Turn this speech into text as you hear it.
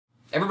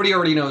Everybody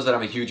already knows that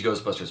I'm a huge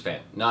Ghostbusters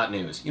fan. Not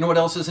news. You know what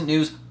else isn't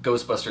news?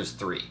 Ghostbusters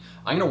 3.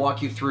 I'm going to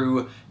walk you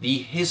through the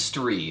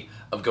history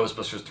of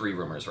Ghostbusters 3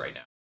 rumors right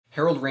now.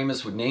 Harold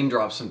Ramis would name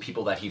drop some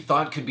people that he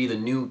thought could be the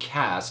new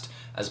cast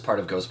as part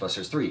of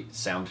Ghostbusters 3.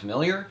 Sound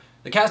familiar?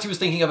 The cast he was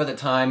thinking of at the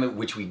time,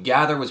 which we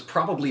gather was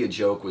probably a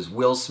joke, was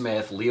Will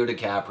Smith, Leo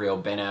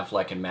DiCaprio, Ben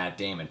Affleck, and Matt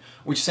Damon,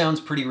 which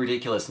sounds pretty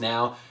ridiculous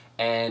now,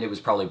 and it was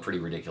probably pretty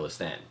ridiculous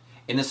then.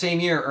 In the same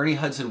year, Ernie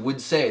Hudson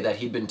would say that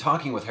he'd been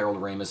talking with Harold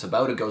Ramis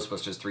about a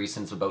Ghostbusters 3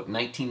 since about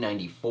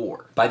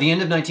 1994. By the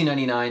end of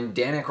 1999,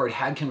 Dan Aykroyd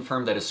had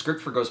confirmed that a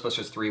script for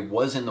Ghostbusters 3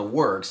 was in the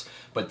works,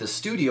 but the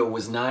studio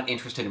was not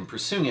interested in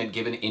pursuing it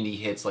given indie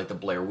hits like the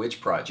Blair Witch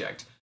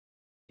Project.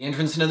 The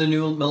entrance into the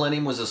new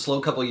millennium was a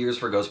slow couple years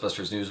for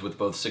Ghostbusters news, with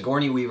both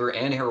Sigourney Weaver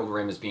and Harold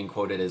Ramis being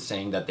quoted as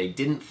saying that they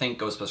didn't think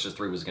Ghostbusters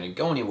 3 was going to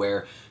go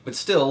anywhere, but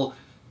still,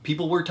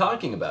 people were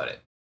talking about it.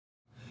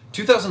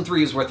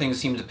 2003 is where things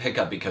seemed to pick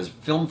up because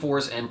Film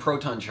Force and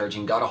Proton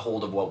Charging got a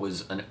hold of what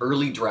was an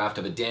early draft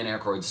of a Dan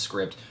Aykroyd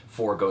script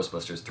for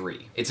Ghostbusters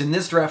 3. It's in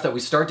this draft that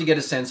we start to get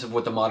a sense of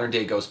what the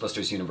modern-day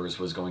Ghostbusters universe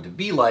was going to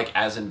be like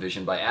as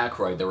envisioned by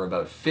Aykroyd. There were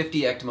about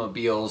 50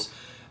 ectomobiles,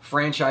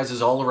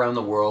 franchises all around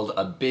the world,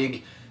 a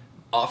big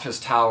office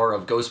tower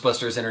of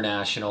Ghostbusters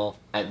International.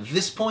 At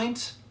this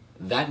point,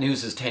 that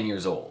news is 10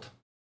 years old.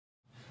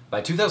 By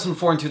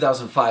 2004 and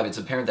 2005, it's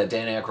apparent that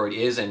Dan Aykroyd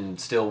is, and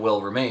still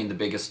will remain, the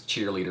biggest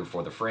cheerleader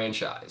for the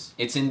franchise.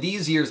 It's in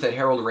these years that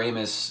Harold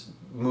Ramis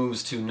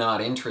moves to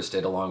not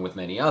interested, along with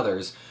many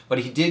others, but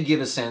he did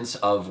give a sense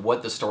of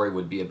what the story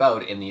would be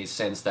about, in the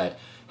sense that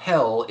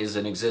hell is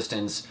an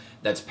existence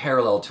that's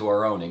parallel to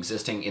our own,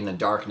 existing in the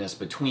darkness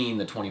between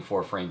the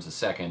 24 frames a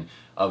second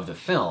of the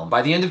film.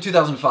 By the end of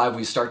 2005,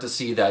 we start to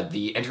see that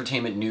the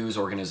entertainment news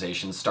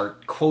organizations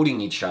start quoting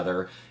each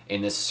other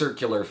in this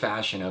circular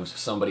fashion of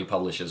somebody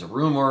publishes a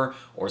rumor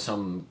or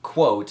some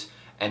quote,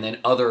 and then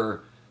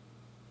other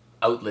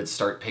outlets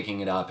start picking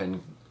it up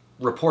and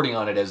reporting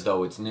on it as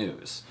though it's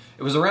news.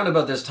 It was around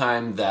about this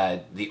time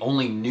that the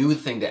only new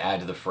thing to add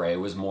to the fray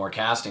was more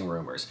casting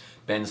rumors.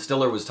 Ben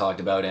Stiller was talked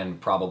about, and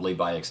probably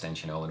by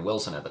extension Owen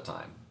Wilson at the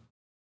time.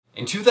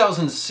 In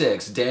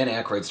 2006, Dan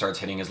Aykroyd starts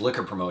hitting his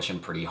liquor promotion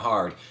pretty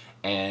hard,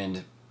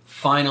 and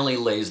finally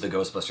lays the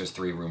Ghostbusters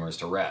 3 rumors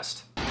to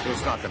rest.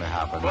 It's not going to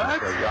happen.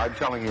 I'm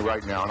telling you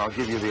right now, and I'll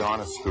give you the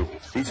honest scoop.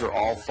 These are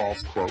all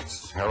false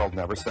quotes. Harold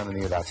never sent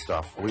any of that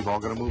stuff. Are we all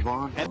going to move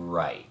on?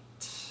 Right.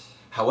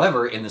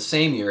 However, in the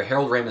same year,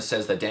 Harold Ramis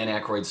says that Dan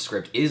Aykroyd's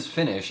script is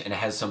finished and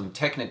has some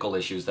technical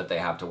issues that they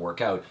have to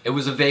work out. It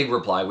was a vague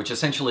reply, which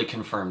essentially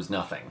confirms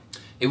nothing.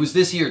 It was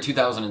this year,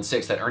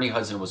 2006, that Ernie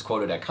Hudson was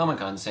quoted at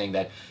Comic-Con saying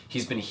that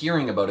he's been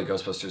hearing about a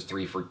Ghostbusters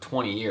 3 for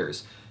 20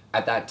 years.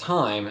 At that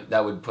time,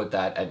 that would put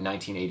that at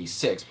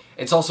 1986.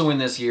 It's also in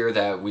this year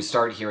that we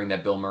start hearing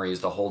that Bill Murray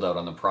is the holdout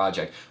on the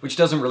project, which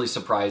doesn't really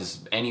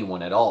surprise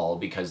anyone at all,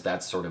 because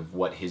that's sort of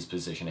what his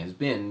position has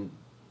been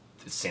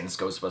since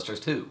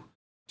Ghostbusters 2.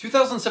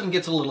 2007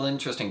 gets a little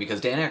interesting because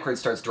Dan Aykroyd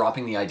starts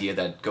dropping the idea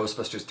that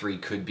Ghostbusters 3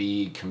 could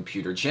be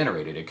computer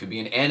generated. It could be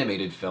an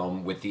animated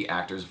film with the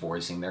actors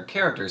voicing their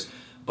characters.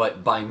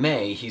 But by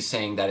May, he's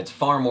saying that it's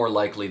far more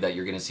likely that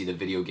you're going to see the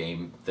video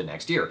game the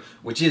next year,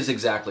 which is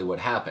exactly what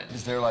happened.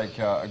 Is there like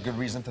a good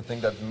reason to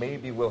think that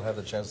maybe we'll have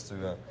the chance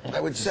to... I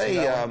would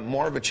say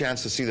more of a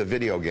chance to see the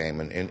video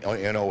game in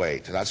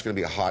 08. That's going to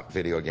be a hot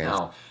video game.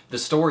 Now, the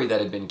story that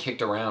had been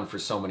kicked around for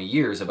so many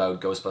years about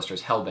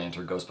Ghostbusters Hellbent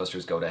or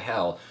Ghostbusters Go to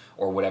Hell,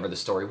 or whatever the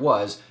story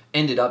was,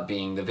 ended up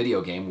being the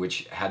video game,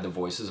 which had the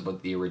voices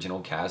of the original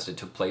cast. It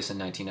took place in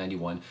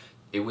 1991.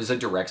 It was a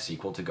direct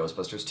sequel to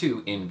Ghostbusters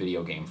 2 in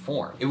video game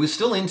form. It was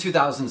still in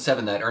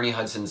 2007 that Ernie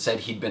Hudson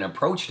said he'd been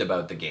approached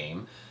about the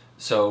game,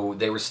 so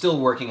they were still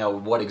working out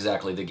what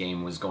exactly the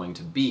game was going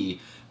to be,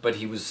 but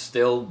he was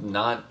still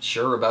not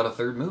sure about a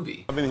third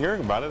movie. I've been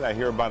hearing about it. I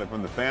hear about it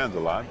from the fans a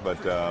lot,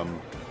 but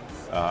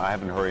I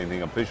haven't heard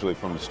anything officially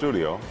from the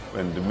studio,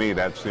 and to me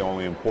that's the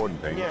only important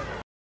thing. Yeah.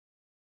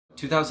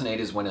 2008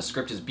 is when a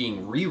script is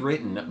being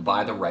rewritten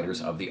by the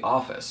writers of The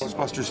Office.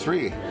 Ghostbusters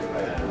 3.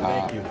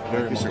 Thank you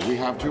very much. Sir. We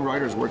have 2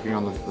 writers working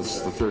on the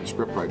 3rd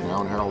script right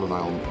now, and Harold and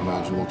I'll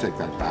imagine we'll take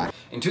that back.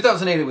 In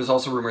 2008, it was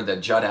also rumored that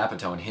Judd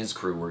Apatow and his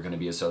crew were going to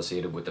be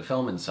associated with the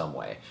film in some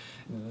way.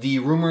 The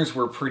rumors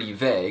were pretty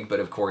vague, but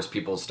of course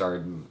people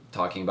started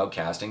talking about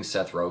casting.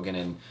 Seth Rogen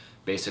and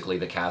basically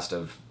the cast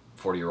of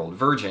 40-Year-Old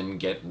Virgin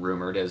get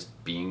rumored as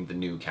being the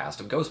new cast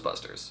of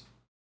Ghostbusters.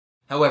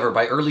 However,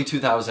 by early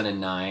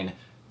 2009,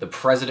 the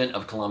president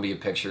of Columbia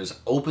Pictures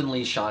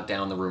openly shot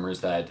down the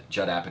rumors that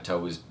Judd Apatow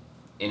was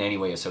in any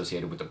way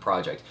associated with the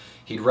project.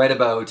 He'd read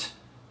about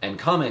and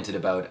commented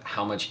about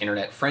how much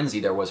internet frenzy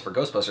there was for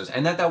Ghostbusters,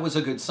 and that was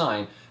a good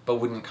sign, but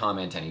wouldn't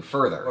comment any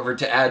further. However,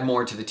 to add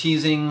more to the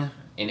teasing,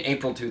 in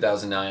April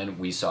 2009,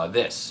 we saw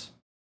this.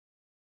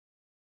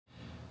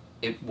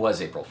 It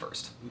was April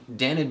 1st.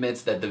 Dan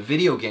admits that the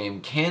video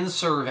game can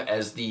serve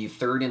as the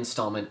 3rd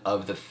installment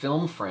of the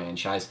film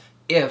franchise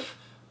if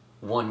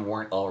one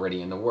weren't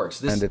already in the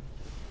works. And it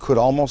could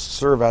almost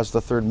serve as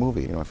the 3rd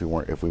movie, you know, if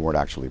we weren't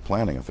actually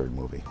planning a 3rd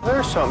movie.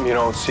 There's something you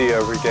don't see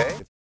every day.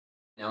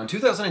 Now, Now, in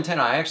 2010,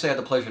 I actually had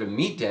the pleasure to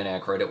meet Dan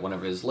Aykroyd at one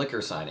of his liquor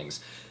signings.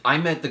 I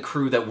met the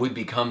crew that would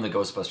become the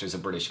Ghostbusters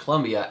of British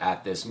Columbia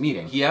at this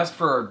meeting. He asked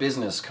for our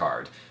business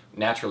card.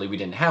 Naturally, we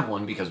didn't have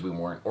one because we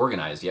weren't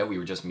organized yet. We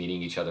were just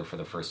meeting each other for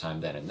the first time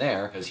then and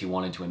there, because he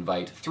wanted to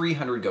invite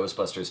 300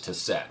 Ghostbusters to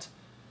set.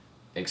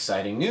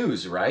 Exciting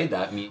news,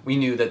 right? We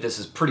knew that this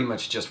is pretty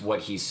much just what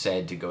he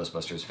said to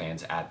Ghostbusters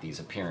fans at these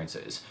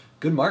appearances.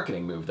 Good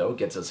marketing move, though.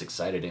 Gets us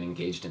excited and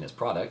engaged in his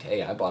product.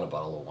 Hey, I bought a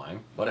bottle of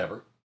wine.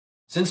 Whatever.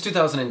 Since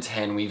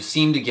 2010, we've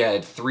seemed to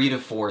get 3 to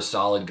 4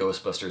 solid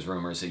Ghostbusters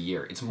rumors a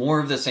year. It's more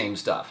of the same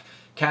stuff.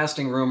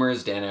 Casting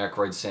rumors, Dan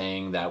Aykroyd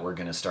saying that we're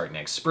gonna start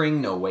next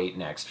spring, no wait,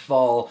 next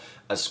fall.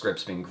 A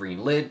script's been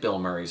greenlit, Bill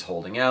Murray's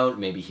holding out,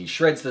 maybe he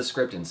shreds the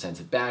script and sends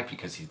it back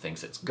because he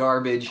thinks it's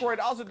garbage. Aykroyd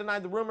also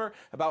denied the rumor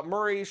about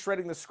Murray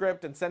shredding the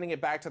script and sending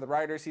it back to the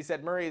writers. He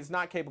said Murray is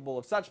not capable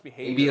of such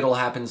behavior. Maybe it'll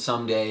happen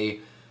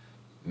someday,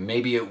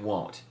 maybe it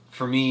won't.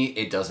 For me,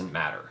 it doesn't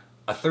matter.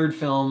 A third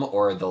film,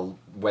 or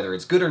whether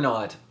it's good or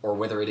not, or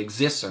whether it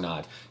exists or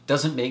not,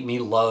 doesn't make me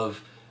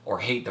love or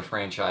hate the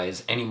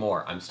franchise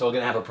anymore. I'm still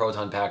gonna have a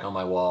proton pack on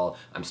my wall.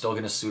 I'm still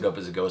gonna suit up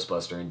as a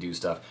Ghostbuster and do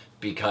stuff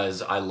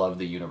because I love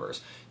the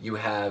universe. You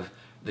have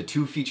the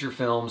 2 feature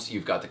films,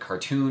 you've got the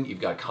cartoon, you've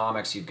got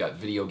comics, you've got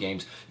video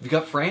games, you've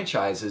got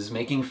franchises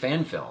making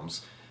fan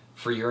films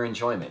for your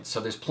enjoyment. So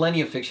there's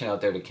plenty of fiction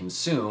out there to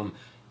consume,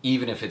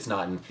 even if it's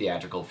not in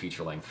theatrical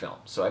feature-length film.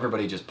 So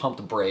everybody just pump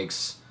the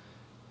brakes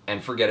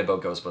and forget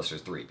about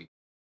Ghostbusters 3.